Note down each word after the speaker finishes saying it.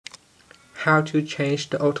how to change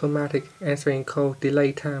the automatic answering call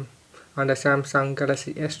delay time on the Samsung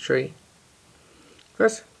Galaxy S3.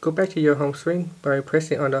 First, go back to your home screen by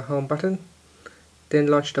pressing on the home button, then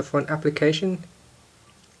launch the phone application,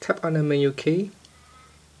 tap on the menu key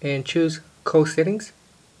and choose call settings.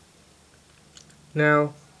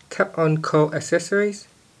 Now tap on call accessories,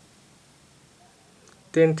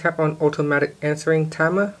 then tap on automatic answering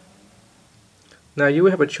timer. Now you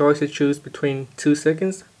will have a choice to choose between 2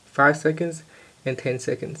 seconds, 5 seconds and 10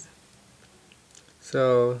 seconds.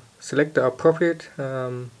 So select the appropriate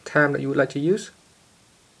time that you would like to use.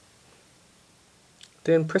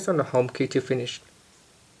 Then press on the home key to finish.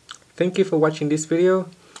 Thank you for watching this video.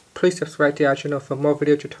 Please subscribe to our channel for more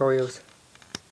video tutorials.